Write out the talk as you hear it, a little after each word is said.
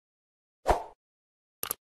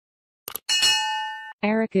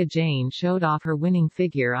Erika Jayne showed off her winning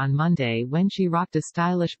figure on Monday when she rocked a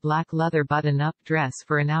stylish black leather button-up dress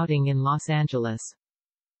for an outing in Los Angeles.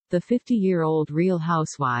 The 50-year-old Real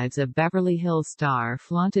Housewives of Beverly Hills star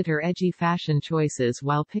flaunted her edgy fashion choices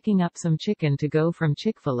while picking up some chicken to go from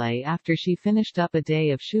Chick-fil-A after she finished up a day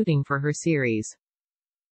of shooting for her series.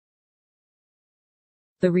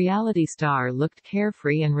 The reality star looked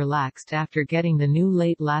carefree and relaxed after getting the news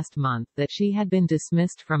late last month that she had been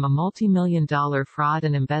dismissed from a multi-million-dollar fraud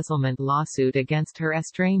and embezzlement lawsuit against her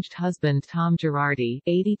estranged husband Tom Girardi,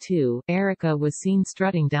 82. Erika was seen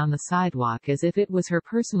strutting down the sidewalk as if it was her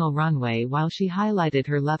personal runway while she highlighted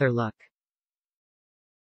her leather look.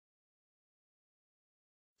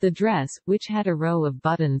 The dress, which had a row of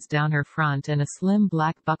buttons down her front and a slim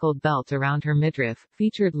black buckled belt around her midriff,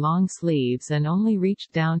 featured long sleeves and only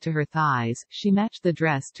reached down to her thighs. She matched the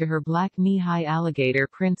dress to her black knee-high alligator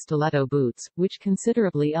print stiletto boots, which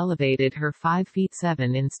considerably elevated her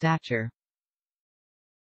 5'7" in stature.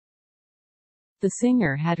 The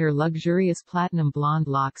singer had her luxurious platinum blonde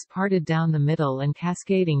locks parted down the middle and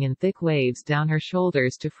cascading in thick waves down her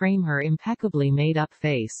shoulders to frame her impeccably made-up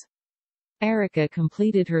face. Erika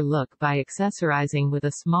completed her look by accessorizing with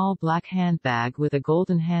a small black handbag with a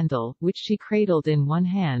golden handle, which she cradled in one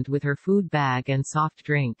hand with her food bag and soft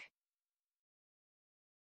drink.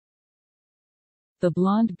 The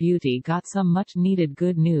blonde beauty got some much-needed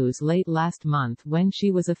good news late last month when she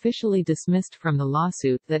was officially dismissed from the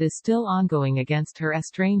lawsuit that is still ongoing against her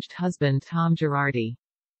estranged husband Tom Girardi.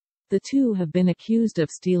 The two have been accused of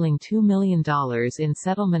stealing $2 million in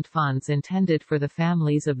settlement funds intended for the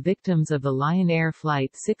families of victims of the Lion Air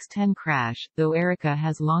Flight 610 crash, though Erika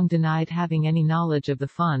has long denied having any knowledge of the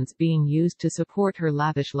funds being used to support her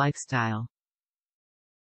lavish lifestyle.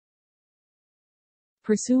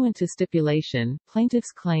 Pursuant to stipulation,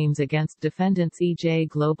 plaintiffs' claims against defendants EJ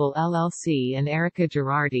Global LLC and Erika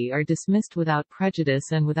Girardi are dismissed without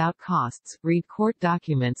prejudice and without costs, read court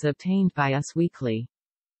documents obtained by Us Weekly.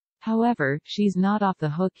 However, she's not off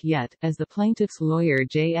the hook yet, as the plaintiff's lawyer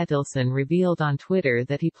Jay Edelson revealed on Twitter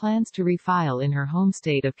that he plans to refile in her home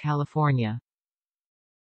state of California.